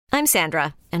I'm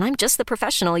Sandra, and I'm just the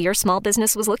professional your small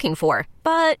business was looking for.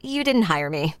 But you didn't hire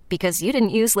me because you didn't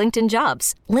use LinkedIn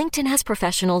Jobs. LinkedIn has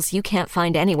professionals you can't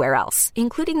find anywhere else,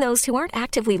 including those who aren't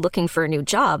actively looking for a new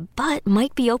job, but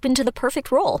might be open to the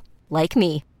perfect role, like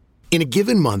me. In a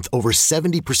given month, over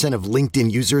 70% of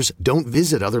LinkedIn users don't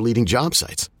visit other leading job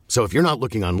sites. So if you're not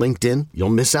looking on LinkedIn, you'll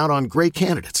miss out on great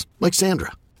candidates like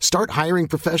Sandra. Start hiring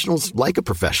professionals like a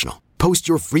professional. Post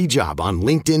your free job on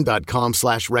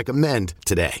linkedin.com/recommend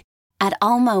today. At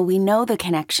Alma, we know the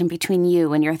connection between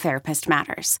you and your therapist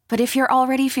matters. But if you're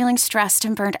already feeling stressed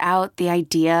and burnt out, the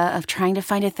idea of trying to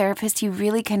find a therapist you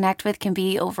really connect with can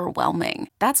be overwhelming.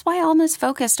 That's why Alma's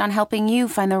focused on helping you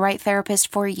find the right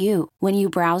therapist for you. When you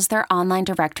browse their online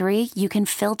directory, you can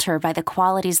filter by the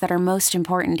qualities that are most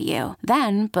important to you.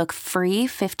 Then book free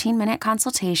 15-minute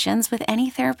consultations with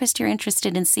any therapist you're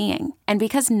interested in seeing. And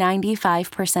because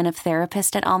 95% of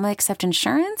therapists at Alma accept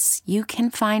insurance, you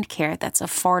can find care that's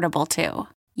affordable too.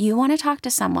 You want to talk to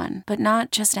someone, but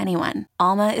not just anyone.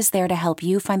 Alma is there to help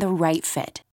you find the right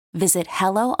fit. Visit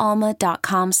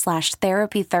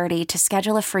helloalma.com/therapy30 to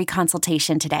schedule a free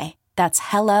consultation today. That's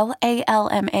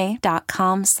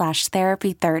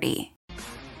helloalma.com/therapy30.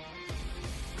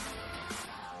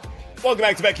 Welcome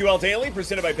back to BetQL Daily,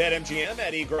 presented by BetMGM.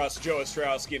 Eddie Gross, Joe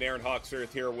Ostrowski, and Aaron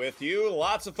Hawksworth here with you.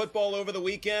 Lots of football over the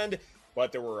weekend,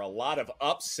 but there were a lot of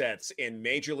upsets in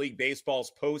Major League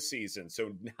Baseball's postseason.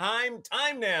 So time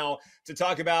now to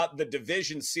talk about the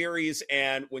division series.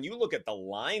 And when you look at the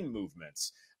line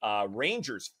movements,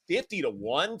 Rangers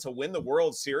 50-1 to win the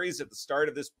World Series at the start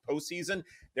of this postseason.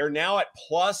 They're now at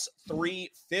plus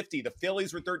 350. The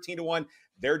Phillies were 13-1.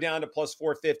 They're down to plus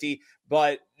 450.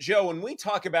 But Joe, when we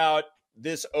talk about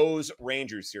this O's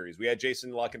Rangers series, we had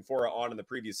Jason La Canfora on in the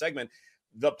previous segment.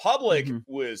 The public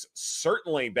was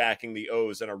certainly backing the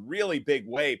O's in a really big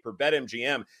way per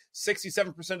BetMGM.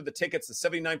 67% of the tickets, the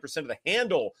 79% of the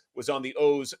handle was on the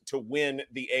O's to win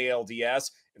the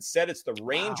ALDS. Instead, it's the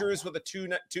Rangers with a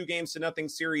 2-0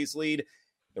 series lead.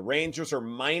 The Rangers are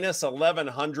minus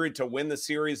 1,100 to win the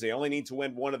series. They only need to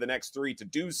win one of the next three to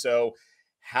do so.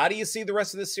 How do you see the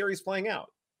rest of this series playing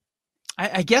out?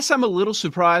 I guess I'm a little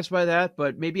surprised by that,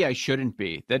 but maybe I shouldn't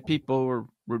be. That people were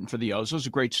rooting for the O's. It was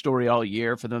a great story all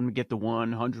year for them to get the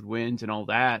 100 wins and all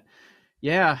that.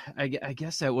 Yeah, I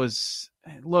guess that was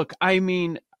 – look, I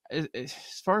mean, as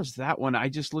far as that one, I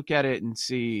just look at it and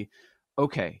see,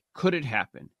 okay, could it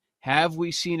happen? Have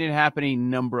we seen it happen a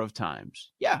number of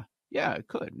times? Yeah, it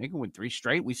could. They can win 3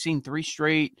 straight. We've seen 3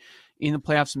 straight in the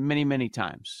playoffs many, many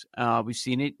times. We've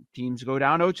seen it. Teams go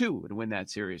down 0-2 and win that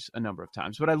series a number of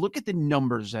times. But I look at the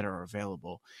numbers that are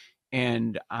available,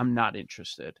 and I'm not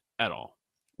interested at all.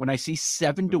 When I see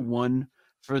 7-1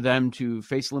 for them to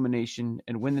face elimination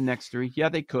and win the next 3, yeah,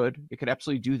 they could. They could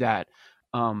absolutely do that.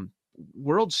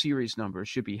 World Series numbers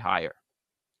should be higher.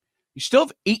 You still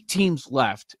have 8 teams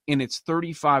left, and it's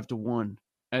 35-1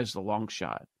 as the long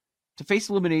shot to face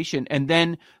elimination. And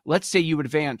then let's say you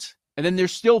advance, and then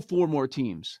there's still 4 more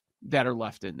teams that are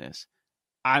left in this.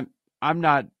 I'm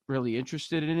not really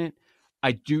interested in it.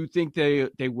 I do think they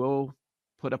will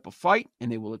put up a fight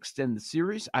and they will extend the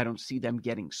series. I don't see them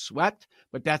getting swept,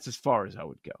 but that's as far as I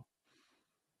would go.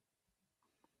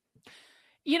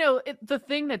 You know, the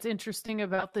thing that's interesting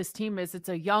about this team is it's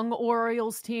a young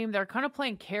Orioles team. They're kind of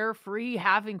playing carefree,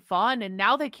 having fun, and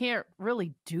now they can't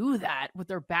really do that with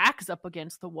their backs up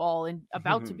against the wall and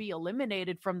about to be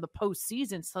eliminated from the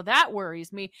postseason. So that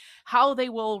worries me, how they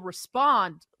will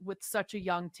respond with such a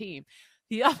young team.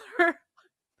 The other,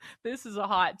 this is a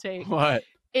hot take. What?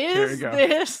 Is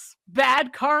this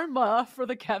bad karma for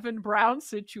the Kevin Brown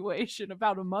situation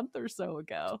about a month or so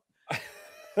ago?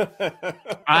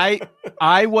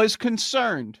 I was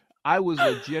concerned. I was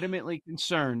legitimately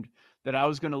concerned that I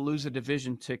was going to lose a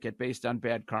division ticket based on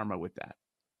bad karma with that.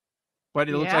 But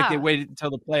it looks like they waited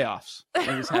until the playoffs.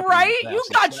 Right? You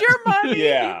got your money.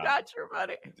 Yeah. You got your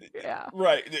money. Yeah.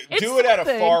 Right. Do it at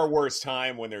a far worse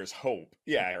time when there's hope.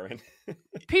 Yeah, Aaron.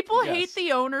 People hate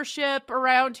the ownership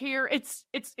around here. It's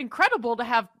incredible to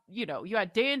have, you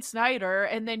had Dan Snyder,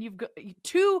 and then you've got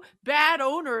 2 bad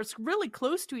owners really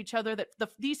close to each other that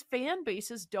these fan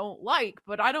bases don't like.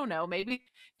 But I don't know, maybe if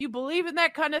you believe in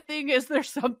that kind of thing, is there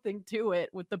something to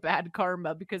it with the bad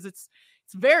karma? Because it's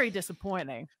very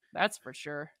disappointing. That's for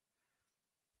sure.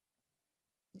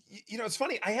 It's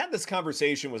funny. I had this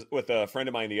conversation with a friend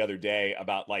of mine the other day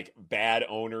about like bad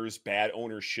owners, bad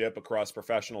ownership across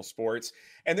professional sports.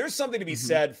 And there's something to be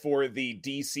said for the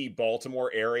DC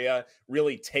Baltimore area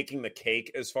really taking the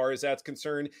cake as far as that's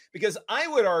concerned, because I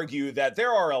would argue that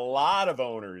there are a lot of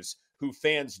owners who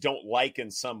fans don't like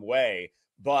in some way,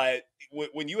 But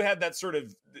when you had that sort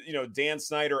of, Dan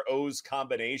Snyder O's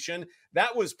combination,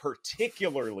 that was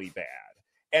particularly bad.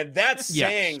 And that's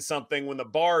saying something when the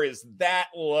bar is that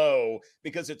low,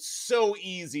 because it's so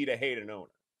easy to hate an owner.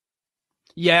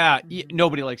 Yeah,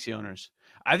 nobody likes the owners.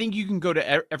 I think you can go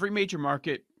to every major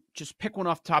market, just pick one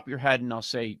off the top of your head, and I'll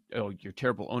say, oh, your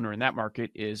terrible owner in that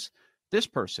market is this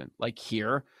person. Like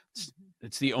here,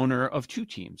 it's the owner of two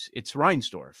teams. It's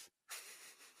Reinsdorf.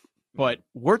 But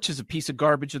Wirtz is a piece of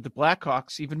garbage of the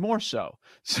Blackhawks, even more so.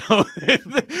 So,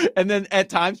 and then at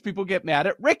times people get mad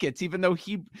at Ricketts, even though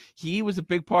he was a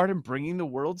big part in bringing the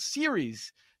World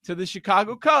Series to the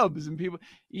Chicago Cubs. And people,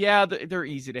 they're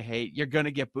easy to hate. You're going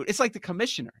to get booed. It's like the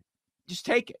commissioner. Just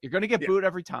take it. You're going to get booed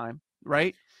every time,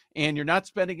 right? And you're not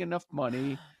spending enough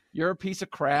money. You're a piece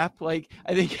of crap. Like,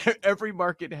 I think every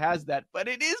market has that, but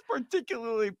it is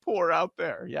particularly poor out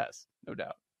there. Yes, no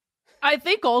doubt. I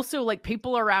think also, like,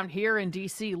 people around here in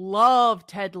DC love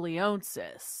Ted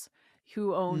Leonsis,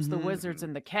 who owns the Wizards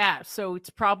and the Cavs. So it's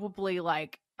probably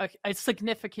like a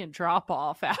significant drop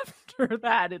off after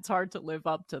that. It's hard to live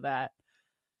up to that.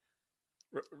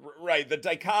 Right. The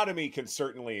dichotomy can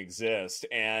certainly exist.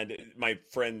 And my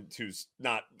friend who's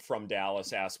not from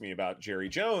Dallas asked me about Jerry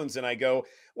Jones. And I go,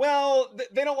 well,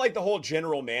 they don't like the whole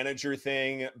general manager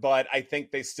thing, but I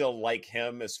think they still like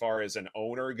him as far as an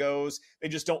owner goes. They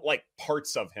just don't like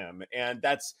parts of him. And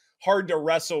that's hard to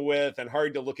wrestle with and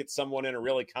hard to look at someone in a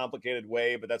really complicated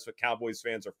way. But that's what Cowboys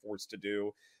fans are forced to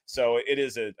do. So it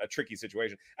is a tricky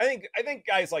situation. I think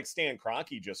guys like Stan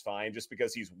Kroenke just fine, just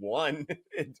because he's won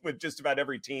with just about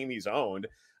every team he's owned.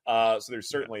 So there's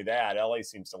certainly that. LA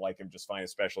seems to like him just fine,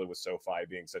 especially with SoFi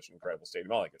being such an incredible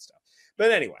stadium, all that good stuff.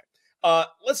 But anyway,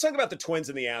 let's talk about the Twins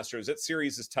and the Astros. That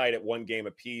series is tied at 1 game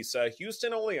apiece.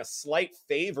 Houston only a slight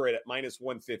favorite at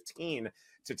 -115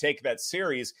 to take that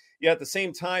series. Yet at the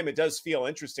same time, it does feel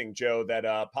interesting, Joe,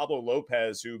 that Pablo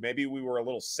Lopez, who maybe we were a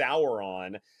little sour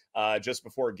on just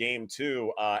before game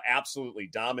 2, absolutely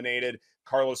dominated.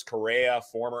 Carlos Correa,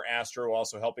 former Astro,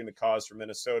 also helping the cause for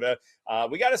Minnesota.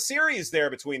 We got a series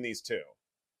there between these two.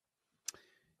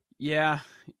 Yeah,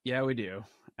 we do.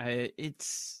 I think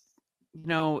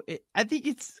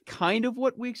it's kind of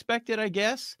what we expected, I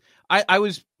guess. I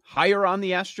was higher on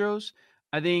the Astros.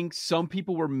 I think some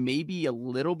people were maybe a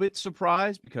little bit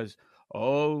surprised because,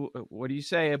 what do you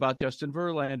say about Justin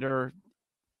Verlander?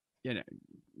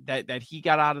 That he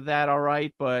got out of that all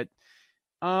right. But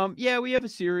we have a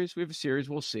series.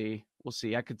 We'll see.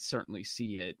 I could certainly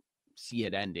see it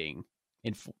ending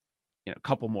in a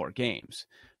couple more games.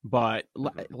 But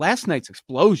last night's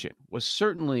explosion was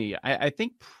certainly, I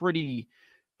think, pretty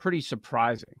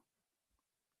surprising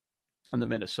on the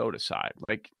Minnesota side.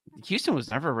 Like, Houston was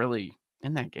never really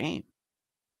in that game.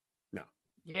 No.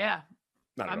 Yeah.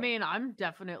 I mean, I'm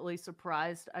definitely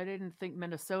surprised. I didn't think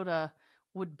Minnesota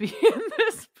would be in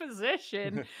this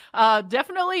position.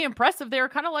 Definitely impressive. They were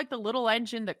kind of like the little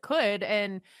engine that could,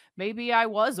 and maybe I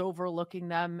was overlooking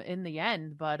them in the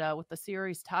end, but with the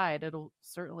series tied, it'll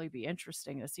certainly be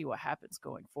interesting to see what happens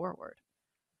going forward.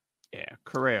 Yeah,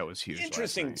 Correa was huge.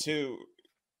 Interesting too.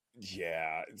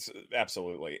 Yeah, it's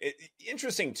absolutely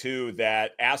interesting too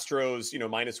that Astros,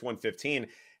 -115,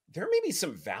 there may be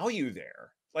some value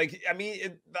there. Like, I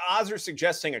mean, the odds are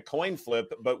suggesting a coin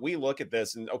flip, but we look at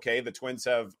this and, okay, the Twins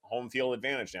have home field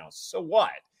advantage now. So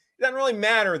what? It doesn't really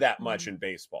matter that much in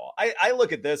baseball. I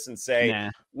look at this and say,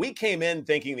 we came in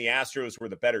thinking the Astros were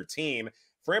the better team.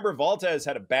 Framber Valdez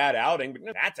had a bad outing,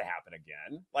 but that to happen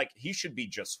again. Like, he should be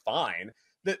just fine.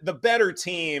 The better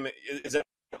team is at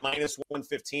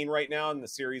 -115 right now, and the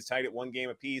series tied at 1 game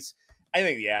apiece. I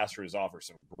think the Astros offer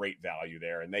some great value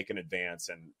there, and they can advance,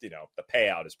 and the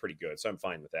payout is pretty good, so I'm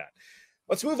fine with that.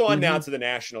 Let's move on now to the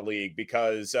National League,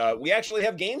 because we actually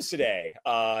have games today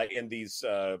in these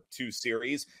 2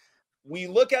 series. We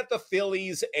look at the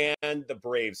Phillies and the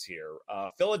Braves here.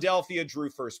 Philadelphia drew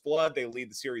first blood. They lead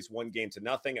the series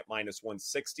 1-0 at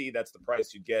 -160. That's the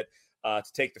price you get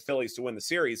to take the Phillies to win the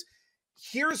series.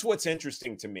 Here's what's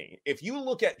interesting to me. If you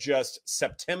look at just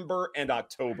September and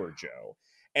October, Joe,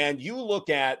 and you look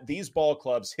at these ball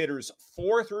clubs, hitters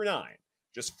 4 through 9,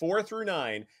 just 4 through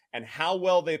 9, and how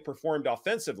well they performed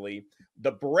offensively,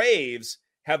 the Braves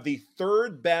have the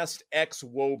 3rd best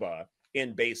ex-WOBA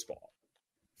in baseball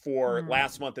for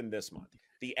last month and this month.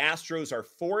 The Astros are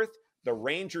 4th. The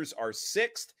Rangers are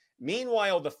 6th.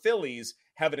 Meanwhile, the Phillies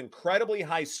have an incredibly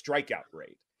high strikeout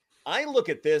rate. I look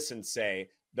at this and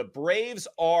say, the Braves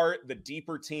are the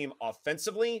deeper team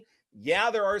offensively.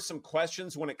 Yeah, there are some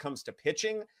questions when it comes to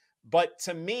pitching, but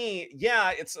to me,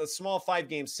 it's a small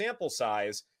 5-game sample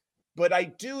size, But I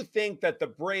do think that the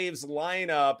Braves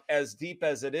lineup, as deep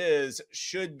as it is,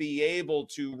 should be able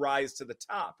to rise to the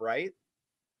top, right?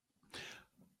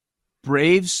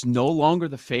 Braves no longer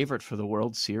the favorite for the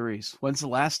World Series. When's the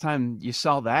last time you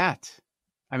saw that?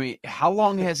 I mean, how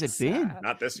long has it been?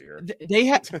 Not this year.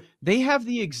 They have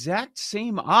the exact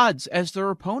same odds as their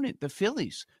opponent, the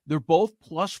Phillies. They're both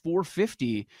plus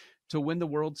 450 to win the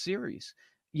World Series.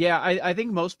 Yeah, I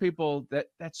think most people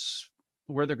that's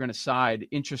where they're going to side.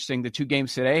 Interesting. The two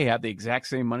games today have the exact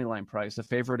same money line price. The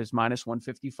favorite is minus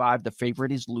 155. The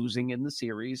favorite is losing in the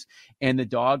series, and the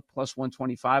dog plus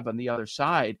 125 on the other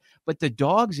side. But the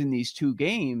dogs in these two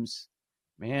games,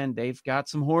 man, they've got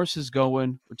some horses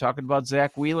going. We're talking about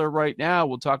Zach Wheeler right now.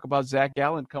 We'll talk about Zach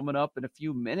Gallen coming up in a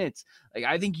few minutes. Like,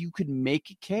 I think you could make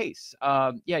a case.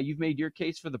 Yeah, you've made your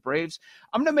case for the Braves.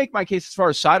 I'm going to make my case as far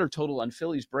as side or total on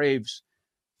Phillies Braves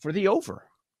for the over.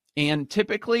 And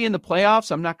typically in the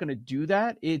playoffs, I'm not going to do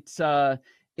that. It's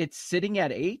sitting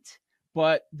at 8,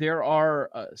 but there are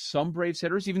some Braves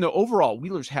hitters, even though overall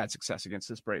Wheeler's had success against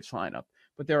this Braves lineup,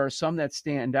 but there are some that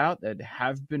stand out that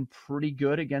have been pretty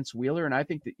good against Wheeler. And I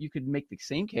think that you could make the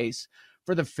same case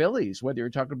for the Phillies, whether you're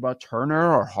talking about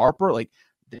Turner or Harper. Like,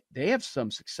 they have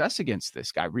some success against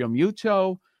this guy, Real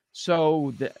Muto.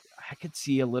 So I could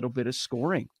see a little bit of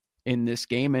scoring in this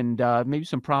game, and maybe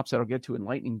some props that I'll get to in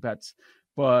lightning bets.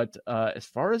 But as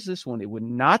far as this one, it would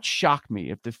not shock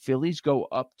me if the Phillies go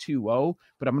up 2-0,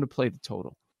 but I'm going to play the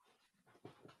total.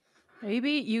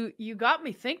 Maybe you got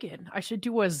me thinking I should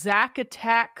do a Zach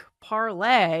attack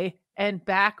parlay and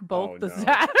back both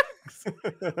Zacks.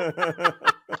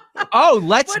 Oh,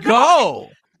 let's go.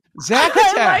 Zach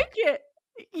attack. I like it.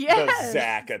 Yes. The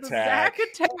Zach attack. The Zach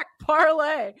attack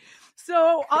parlay.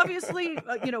 So obviously,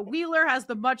 Wheeler has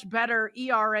the much better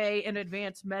ERA and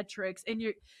advanced metrics. And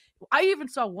I even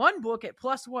saw one book at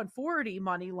plus 140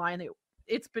 money line.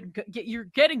 You're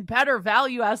getting better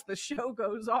value as the show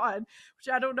goes on, which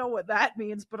I don't know what that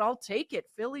means, but I'll take it.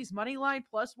 Phillies money line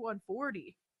plus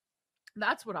 140.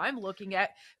 That's what I'm looking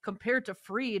at compared to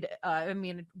Fried.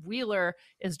 Wheeler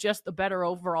is just the better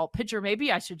overall pitcher.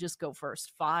 Maybe I should just go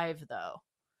first 5 though.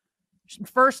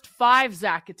 First 5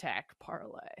 Zach attack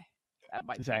parlay. That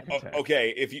might be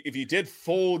okay. If you did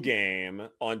full game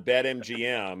on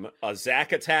BetMGM, a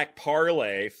Zach attack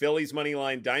parlay, Phillies money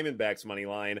line, Diamondbacks money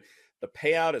line, the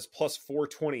payout is plus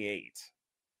 428.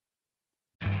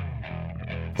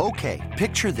 Okay,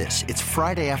 picture this. It's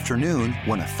Friday afternoon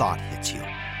when a thought hits you.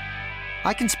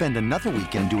 I can spend another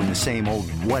weekend doing the same old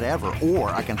whatever, or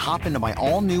I can hop into my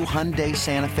all-new Hyundai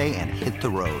Santa Fe and hit the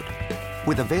road.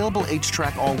 With available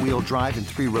H-Track all-wheel drive and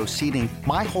 3-row seating,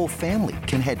 my whole family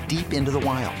can head deep into the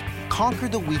wild. Conquer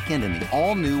the weekend in the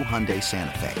all-new Hyundai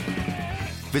Santa Fe.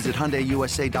 Visit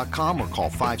HyundaiUSA.com or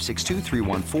call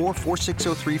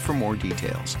 562-314-4603 for more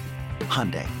details.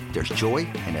 Hyundai, there's joy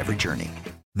in every journey.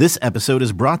 This episode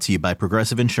is brought to you by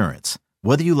Progressive Insurance.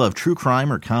 Whether you love true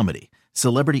crime or comedy,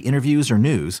 celebrity interviews or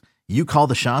news, you call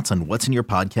the shots on what's in your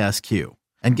podcast queue.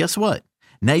 And guess what?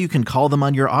 Now you can call them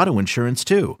on your auto insurance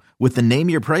too with the Name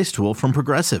Your Price tool from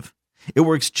Progressive. It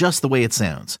works just the way it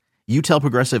sounds. You tell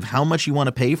Progressive how much you want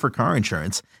to pay for car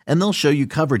insurance, and they'll show you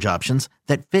coverage options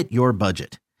that fit your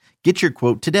budget. Get your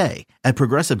quote today at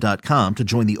Progressive.com to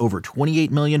join the over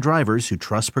 28 million drivers who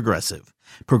trust Progressive.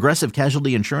 Progressive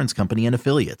Casualty Insurance Company and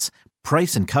Affiliates.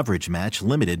 Price and coverage match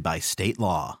limited by state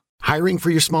law. Hiring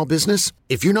for your small business?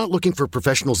 If you're not looking for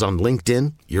professionals on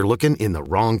LinkedIn, you're looking in the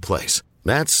wrong place.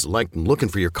 That's like looking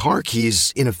for your car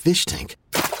keys in a fish tank.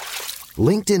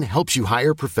 LinkedIn helps you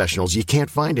hire professionals you can't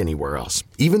find anywhere else,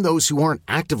 even those who aren't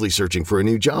actively searching for a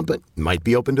new job but might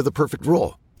be open to the perfect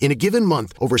role. In a given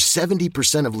month, over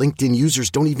 70% of LinkedIn users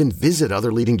don't even visit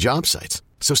other leading job sites.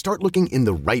 So start looking in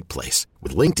the right place.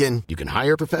 With LinkedIn, you can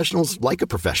hire professionals like a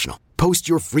professional. Post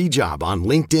your free job on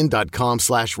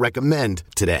linkedin.com/recommend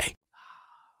today.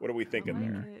 What are we thinking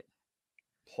there?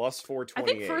 Plus 428. I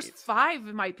think first 5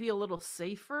 might be a little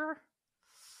safer.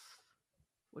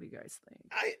 What do you guys think?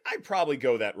 I'd probably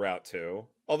go that route too.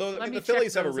 Although the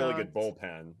Phillies have a really good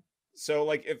bullpen. So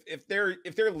like if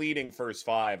they're leading first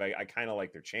 5, I kind of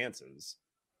like their chances.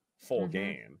 Full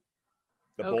game.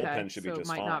 The bullpen should be just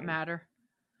fine. It might not matter.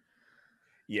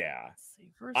 Yeah.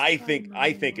 I think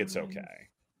it's okay.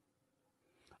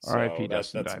 All right,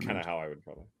 so that's kind of how I would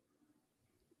probably.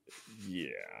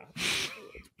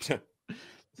 Yeah.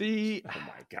 Oh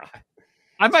my God.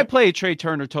 I might play a Trey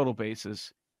Turner total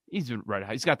bases. He's been red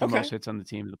hot. He's got the most hits on the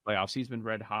team in the playoffs. He's been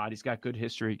red hot. He's got good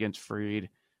history against Fried.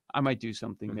 I might do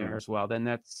something there as well. Then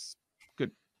that's good.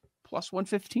 Plus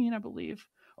 115, I believe.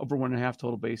 Over 1.5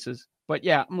 total bases. But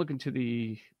yeah, I'm looking to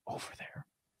the over there.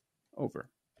 Over.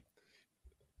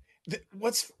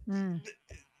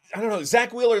 I don't know.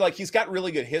 Zach Wheeler, like, he's got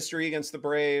really good history against the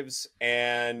Braves,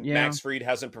 and Max Fried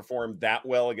hasn't performed that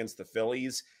well against the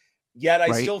Phillies. Yet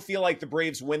I still feel like the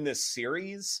Braves win this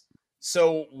series.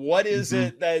 So what is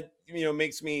it that,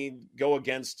 makes me go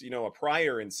against, a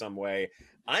prior in some way?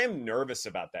 I am nervous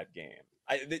about that game.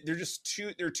 There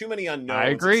are too many unknowns. I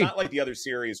agree. It's not like the other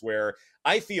series where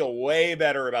I feel way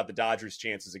better about the Dodgers'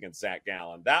 chances against Zach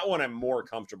Gallen. That one I'm more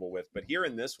comfortable with. But here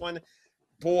in this one,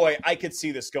 boy, I could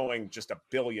see this going just a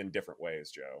billion different ways,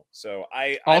 Joe. So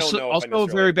I don't know. Also a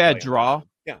very bad draw.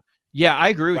 Yeah, I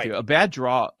agree with you. A bad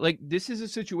draw. Like, this is a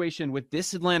situation with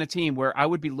this Atlanta team where I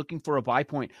would be looking for a buy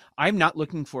point. I'm not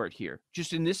looking for it here.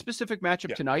 Just in this specific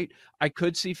matchup tonight, I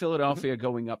could see Philadelphia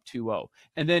going up 2-0.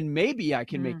 And then maybe I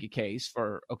can make a case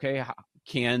for, okay,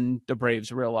 can the Braves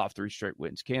reel off 3 straight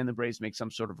wins? Can the Braves make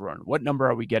some sort of run? What number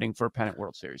are we getting for a pennant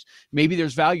World Series? Maybe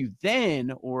there's value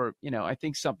then, or, I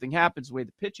think something happens the way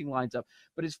the pitching lines up.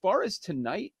 But as far as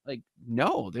tonight, like,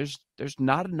 no, there's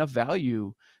not enough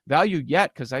value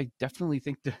yet, because I definitely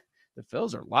think the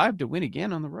Phils are live to win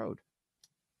again on the road.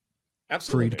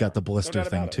 Absolutely. Fried got the blister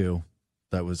thing too.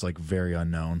 That was like very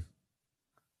unknown.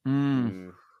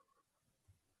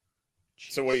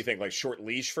 So what do you think? Like short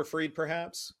leash for Fried,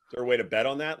 perhaps? Is there a way to bet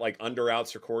on that? Like under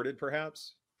outs recorded,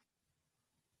 perhaps?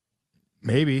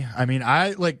 Maybe. I mean,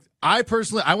 I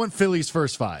personally went Phillies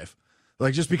first 5.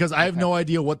 Like, just because I have no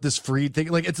idea what this Fried thing,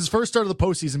 like, it's his first start of the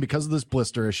postseason because of this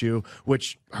blister issue,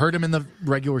 which hurt him in the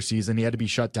regular season. He had to be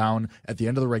shut down at the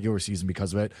end of the regular season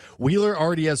because of it. Wheeler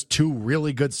already has 2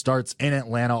 really good starts in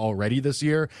Atlanta already this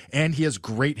year, and he has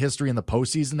great history in the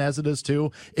postseason as it is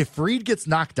too. If Fried gets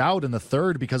knocked out in the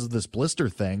 3rd because of this blister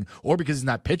thing, or because he's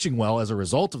not pitching well as a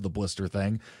result of the blister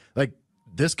thing, like,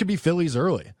 this could be Phillies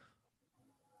early.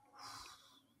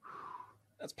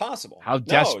 That's possible. How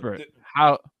desperate.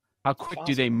 How quick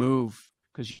do they move?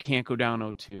 Because you can't go down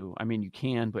 0-2. I mean, you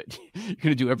can, but you're going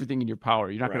to do everything in your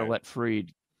power. You're not going to let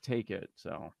Fried take it.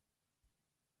 So,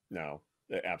 no,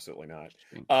 absolutely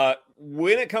not.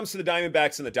 When it comes to the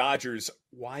Diamondbacks and the Dodgers,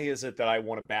 why is it that I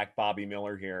want to back Bobby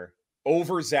Miller here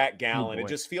over Zach Gallen? It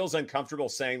just feels uncomfortable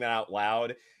saying that out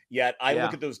loud. Yet I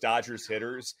look at those Dodgers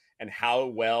hitters and how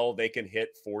well they can hit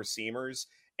 4-seamers.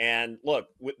 And look,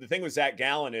 the thing with Zach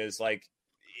Gallen is, like,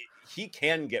 he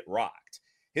can get rocked.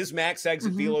 His max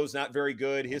exit velo is not very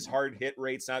good. His hard hit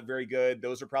rate's not very good.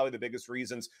 Those are probably the biggest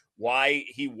reasons why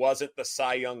he wasn't the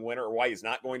Cy Young winner, or why he's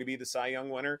not going to be the Cy Young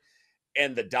winner.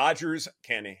 And the Dodgers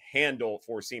can handle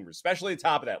 4-seamers, especially the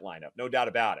top of that lineup. No doubt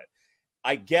about it.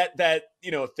 I get that,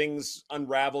 things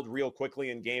unraveled real quickly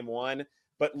in game 1.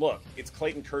 But look, it's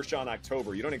Clayton Kershaw in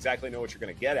October. You don't exactly know what you're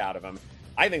going to get out of him.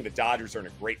 I think the Dodgers are in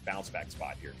a great bounce back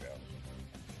spot here, Joe.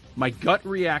 My gut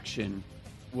reaction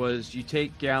was you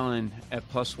take Gallen at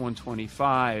plus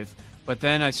 125, but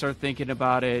then I start thinking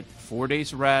about it. 4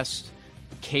 days rest.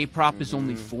 K-prop is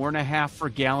only 4.5 for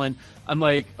Gallen. I'm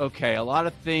like, okay, a lot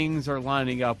of things are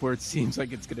lining up where it seems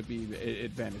like it's going to be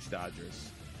advantage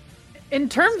Dodgers. In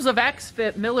terms of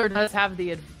XFIP, Miller does have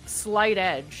the slight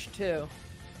edge too.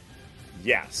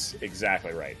 Yes,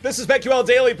 exactly right. This is BetQL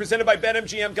Daily presented by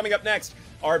BetMGM. Coming up next,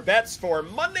 our bets for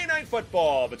Monday Night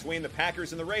Football between the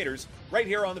Packers and the Raiders right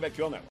here on the BetQL Network.